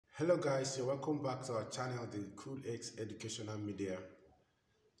Hello guys, you're welcome back to our channel, the kool-ace Educational Media.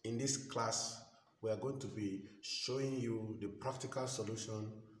 In this class, we are going to be showing you the practical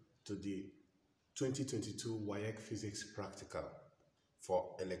solution to the 2022 Wassce Physics Practical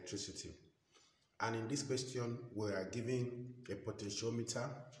for electricity. And in this question, we are giving a potentiometer,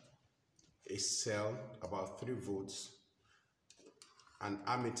 a cell about 3 volts, an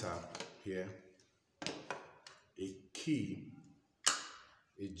ammeter here, a key,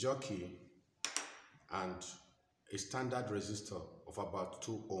 a jockey, and a standard resistor of about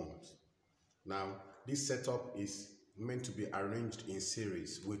 2 ohms. Now, this setup is meant to be arranged in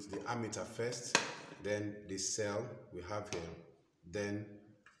series with the ammeter first, then the cell we have here, then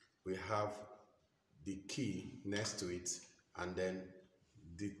we have the key next to it, and then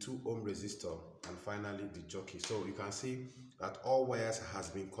the 2 ohm resistor, and finally the jockey. So you can see that all wires has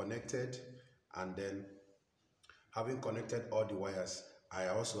been connected, and then having connected all the wires, I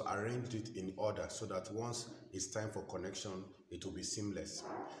also arranged it in order so that once it's time for connection, it will be seamless.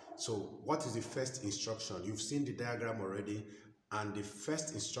 So what is the first instruction? You've seen the diagram already, and the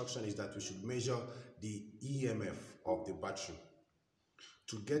first instruction is that we should measure the EMF of the battery.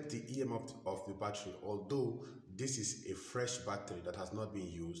 To get the EMF of the battery, although this is a fresh battery that has not been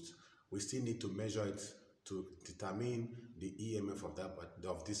used, we still need to measure it to determine the EMF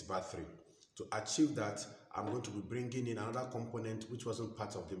of this battery. To achieve that, I'm going to be bringing in another component which wasn't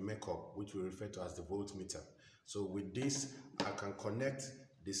part of the makeup, which we refer to as the voltmeter. So with this, I can connect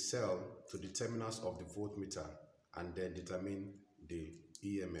the cell to the terminals of the voltmeter and then determine the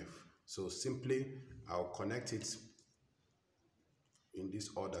EMF. So simply, I'll connect it in this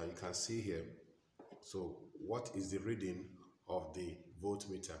order. You can see here. So what is the reading of the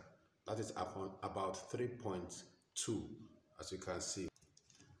voltmeter? That is about 3.2, as you can see.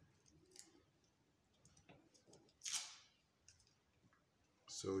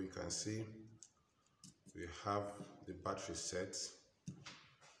 So you can see we have the battery set.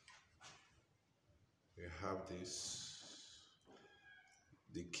 We have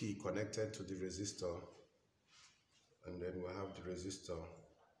the key connected to the resistor, and then we have the resistor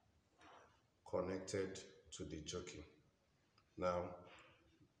connected to the jockey. Now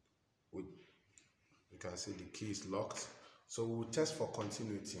you can see the key is locked. So we'll test for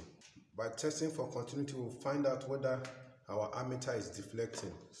continuity. By testing for continuity, we'll find out whether our ammeter is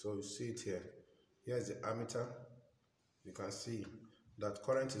deflecting. So you see it here. Here is the ammeter. You can see that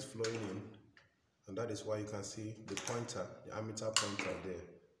current is flowing in, and that is why you can see the pointer, the ammeter pointer there,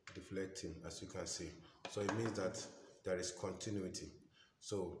 deflecting, as you can see. So it means that there is continuity.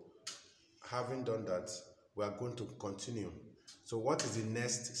 So having done that, we are going to continue. So what is the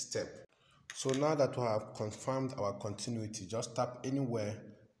next step? So now that we have confirmed our continuity, just tap anywhere.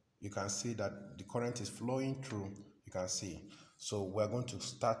 You can see that the current is flowing through. You can see. So we're going to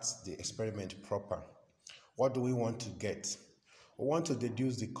start the experiment proper. What do we want to get? We want to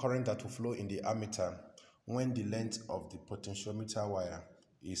deduce the current that will flow in the ammeter when the length of the potentiometer wire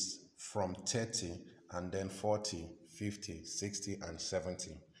is from 30 and then 40, 50, 60, and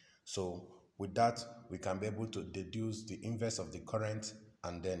 70. So with that, we can be able to deduce the inverse of the current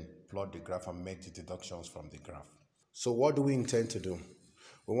and then plot the graph and make the deductions from the graph. So what do we intend to do?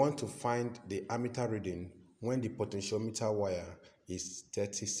 We want to find the ammeter reading when the potentiometer wire is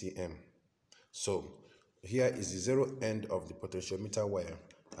 30 cm. So here is the 0 end of the potentiometer wire,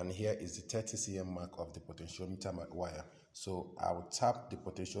 and here is the 30 cm mark of the potentiometer wire. So I will tap the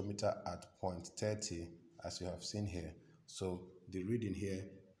potentiometer at point 30, as you have seen here. So the reading here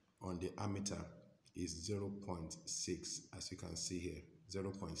on the ammeter is 0.6, as you can see here,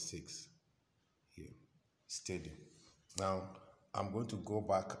 0.6 here, steady. Now I'm going to go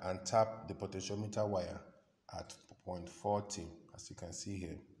back and tap the potentiometer wire at point 40, as you can see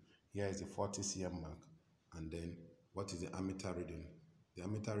here. Here is the 40 cm mark, and then what is the ammeter reading? The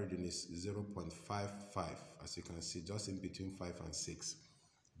ammeter reading is 0.55, as you can see, just in between 5 and 6.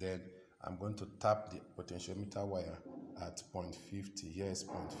 Then I'm going to tap the potentiometer wire at point 50. Here is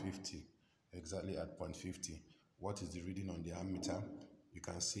point 50, exactly at point 50. What is the reading on the ammeter? You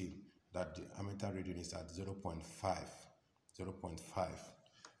can see that the ammeter reading is at 0.5.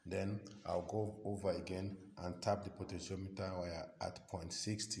 Then I'll go over again and tap the potentiometer wire at point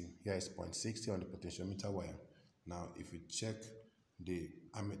 60. Here is point 60 on the potentiometer wire. Now if you check the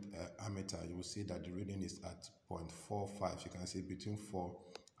ammeter, you will see that the reading is at 0.45. You can see between 4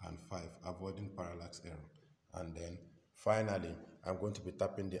 and 5, avoiding parallax error. And then finally, I'm going to be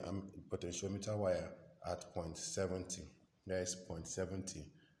tapping the potentiometer wire at point 70. There is point 70.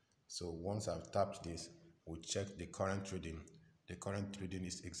 So once I've tapped this, we'll check the current reading. The current reading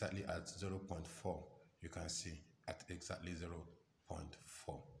is exactly at 0.4. You can see at exactly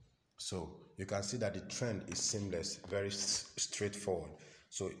 0.4. So you can see that the trend is seamless, very straightforward.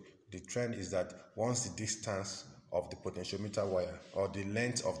 So the trend is that once the distance of the potentiometer wire or the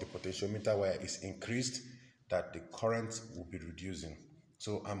length of the potentiometer wire is increased, that the current will be reducing.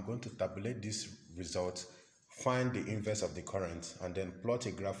 So I'm going to tabulate this result, find the inverse of the current, and then plot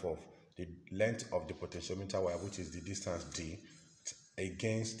a graph of the length of the potentiometer wire, which is the distance D,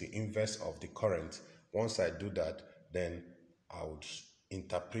 against the inverse of the current. Once I do that, then I would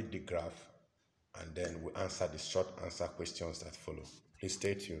interpret the graph, and then we answer the short answer questions that follow. Please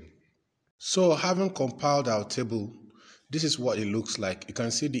stay tuned. So having compiled our table, this is what it looks like. You can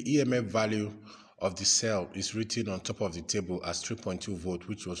see the EMF value of the cell is written on top of the table as 3.2 volt,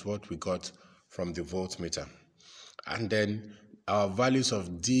 which was what we got from the voltmeter. And then our values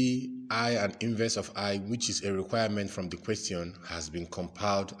of D, I, and inverse of I, which is a requirement from the question, has been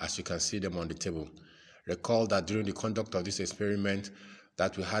compiled as you can see them on the table. Recall that during the conduct of this experiment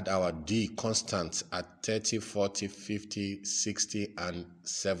that we had our D constant at 30, 40, 50, 60, and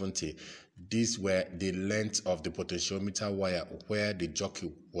 70. These were the length of the potentiometer wire where the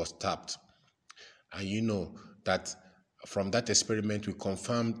jockey was tapped. And you know that from that experiment we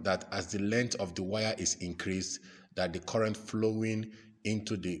confirmed that as the length of the wire is increased, that the current flowing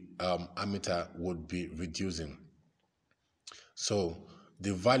into the ammeter would be reducing. So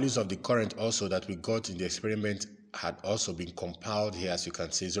the values of the current also that we got in the experiment had also been compiled here, as you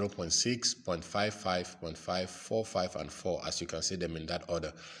can see, 0.6, 0.55, 0.5, 4, 5, and 4, as you can see them in that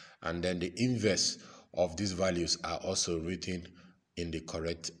order. And then the inverse of these values are also written in the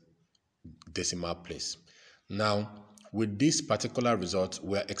correct decimal place. Now, with this particular result,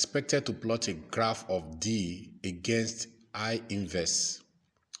 we are expected to plot a graph of D against I inverse.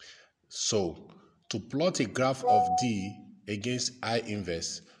 So, to plot a graph of D against I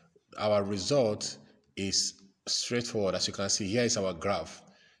inverse, our result is straightforward. As you can see, here is our graph.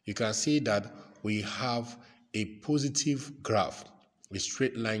 You can see that we have a positive graph, a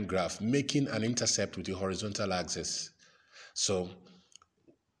straight line graph, making an intercept with the horizontal axis. So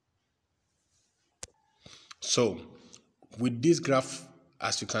with this graph,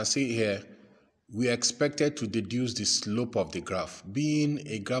 as you can see here, we are expected to deduce the slope of the graph. Being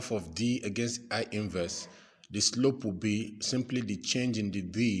a graph of D against I inverse, the slope will be simply the change in the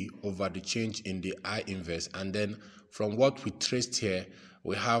D over the change in the I inverse. And then from what we traced here,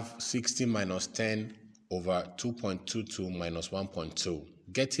 we have 60 minus 10 over 2.22 minus 1.2.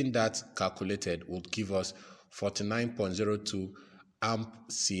 Getting that calculated would give us 49.02 amp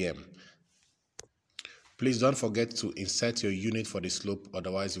cm. Please don't forget to insert your unit for the slope,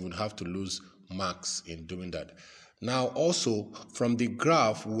 otherwise you would have to lose marks in doing that. Now also from the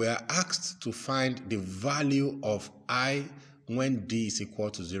graph, we are asked to find the value of I when D is equal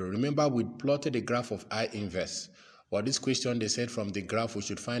to 0. Remember, we plotted a graph of I inverse. But this question, they said from the graph we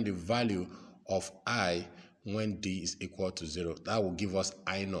should find the value of I when D is equal to 0. That will give us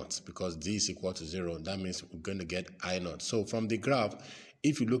I naught, because D is equal to 0. That means we're going to get I naught. So from the graph,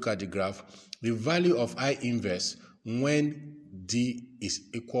 if you look at the graph, the value of I inverse when D is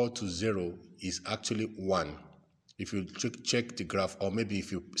equal to 0 is actually 1. If you check the graph, or maybe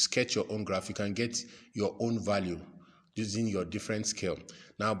if you sketch your own graph, you can get your own value using your different scale.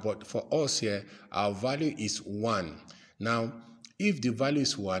 Now, but for us here, our value is 1. Now, if the value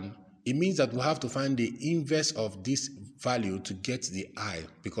is 1, it means that we have to find the inverse of this value to get the I,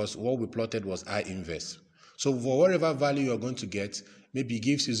 because what we plotted was I inverse. So for whatever value you're going to get, maybe it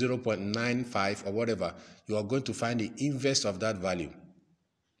gives you 0.95 or whatever, you are going to find the inverse of that value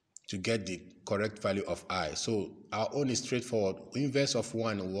to get the correct value of I. So our own is straightforward. Inverse of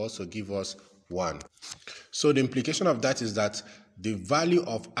 1 will also give us 1. So the implication of that is that the value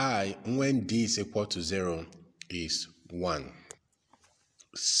of I when D is equal to 0 is 1.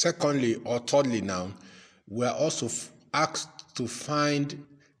 Secondly, or thirdly now, we are also asked to find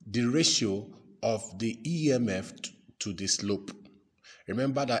the ratio of the EMF to the slope.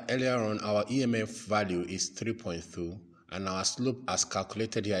 Remember that earlier on our EMF value is 3.2 and our slope as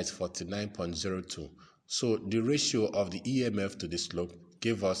calculated here is 49.02. So the ratio of the EMF to the slope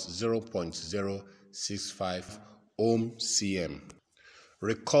gave us 0.065 ohm cm.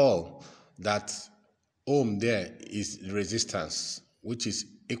 Recall that ohm there is resistance, which is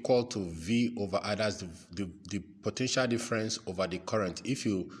equal to V over I, that's the potential difference over the current. If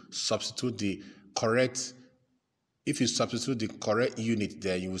you substitute the correct unit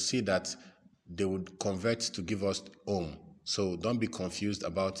there, you will see that they would convert to give us ohm. So don't be confused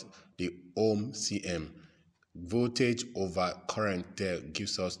about the ohm cm. Voltage over current there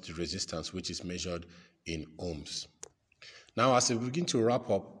gives us the resistance, which is measured in ohms. Now, as we begin to wrap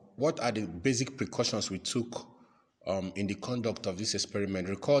up, what are the basic precautions we took in the conduct of this experiment.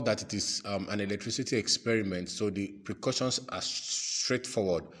 Recall that it is an electricity experiment, so the precautions are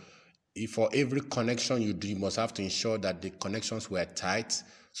straightforward. If for every connection you do, you must have to ensure that the connections were tight.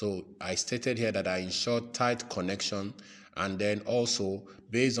 So I stated here that I ensured tight connection, and then also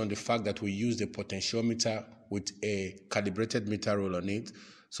based on the fact that we use the potentiometer with a calibrated meter rule on it,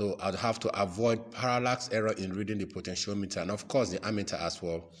 so I'd have to avoid parallax error in reading the potentiometer, and of course the ammeter as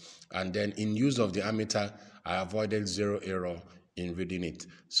well. And then in use of the ammeter, I avoided zero error in reading it.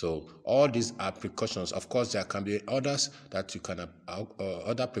 So all these are precautions. Of course, there can be others that you can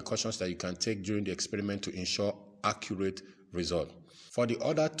other precautions that you can take during the experiment to ensure accurate result. For the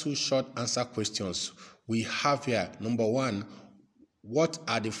other two short answer questions, we have here, number one, what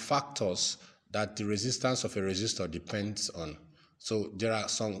are the factors that the resistance of a resistor depends on? So there are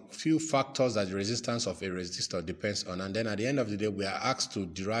some few factors that the resistance of a resistor depends on, and then at the end of the day, we are asked to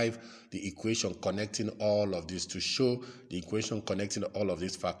derive the equation connecting all of this, to show the equation connecting all of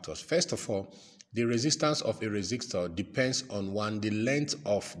these factors. First of all, the resistance of a resistor depends on one, the length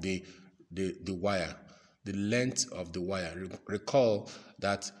of the wire. The length of the wire. Recall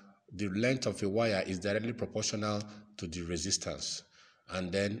that the length of a wire is directly proportional to the resistance.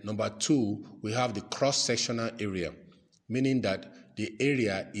 And then number two, we have the cross-sectional area, meaning that the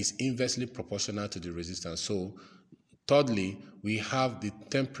area is inversely proportional to the resistance. So thirdly, we have the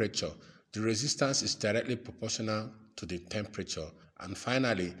temperature. The resistance is directly proportional to the temperature. And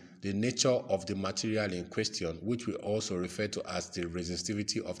finally, the nature of the material in question, which we also refer to as the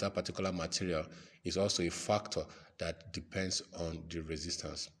resistivity of that particular material, is also a factor that depends on the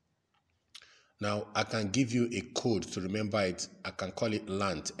resistance. Now, I can give you a code to remember it. I can call it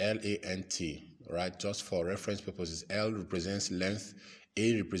LANT, L-A-N-T. Right, just for reference purposes. L represents length,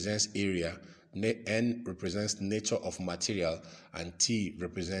 A represents area, N represents nature of material, and T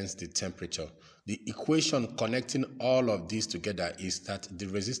represents the temperature. The equation connecting all of these together is that the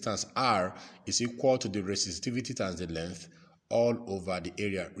resistance R is equal to the resistivity times the length all over the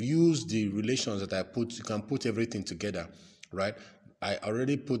area. Use the relations that I put. You can put everything together, right? I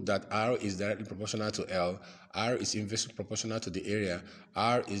already put that R is directly proportional to L, R is inversely proportional to the area,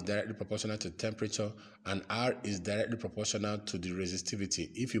 R is directly proportional to temperature, and R is directly proportional to the resistivity.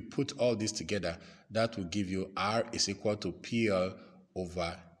 If you put all this together, that will give you R is equal to PL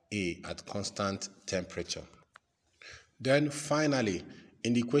over A at constant temperature. Then finally,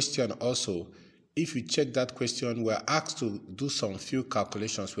 in the question also, if you check that question, we're asked to do some few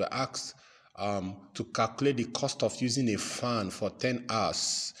calculations. We're asked to calculate the cost of using a fan for 10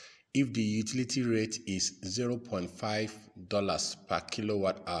 hours if the utility rate is $0.5 per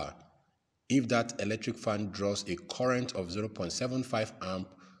kilowatt hour. If that electric fan draws a current of 0.75 amp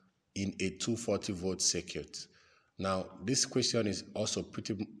in a 240 volt circuit. Now, this question is also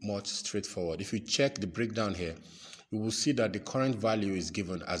pretty much straightforward. If you check the breakdown here, you will see that the current value is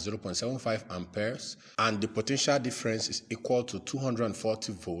given as 0.75 amperes and the potential difference is equal to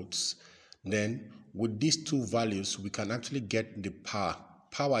 240 volts. Then with these two values, we can actually get the power.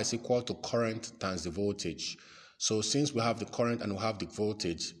 Power is equal to current times the voltage. So since we have the current and we have the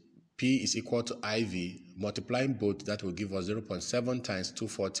voltage, P is equal to IV, multiplying both, that will give us 0.7 times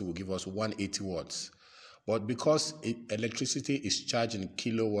 240 will give us 180 watts. But because electricity is charged in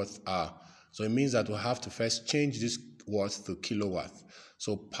kilowatt hour, so it means that we have to first change this watts to kilowatt.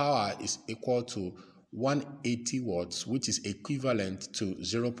 So power is equal to 180 watts, which is equivalent to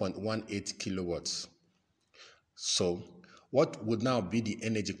 0.18 kilowatts. So what would now be the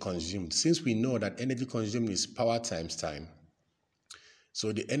energy consumed? Since we know that energy consumed is power times time,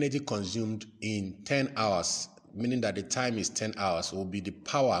 so the energy consumed in 10 hours, meaning that the time is 10 hours, will be the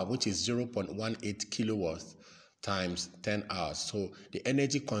power, which is 0.18 kilowatts times 10 hours. So the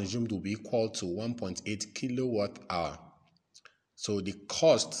energy consumed will be equal to 1.8 kilowatt hour. So the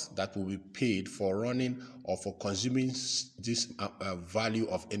cost that will be paid for running or for consuming this value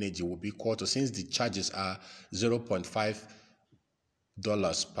of energy will be equal to, since the charges are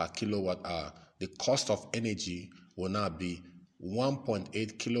 $0.5 per kilowatt hour, the cost of energy will now be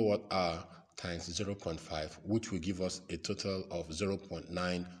 1.8 kilowatt hour times 0.5, which will give us a total of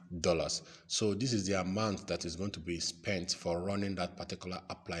 $0.9. So this is the amount that is going to be spent for running that particular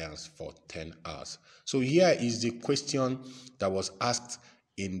appliance for 10 hours. So here is the question that was asked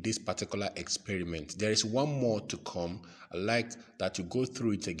in this particular experiment. There is one more to come. I'd like that you go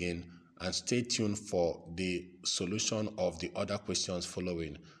through it again and stay tuned for the solution of the other questions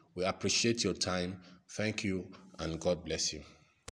following. We appreciate your time. Thank you and God bless you.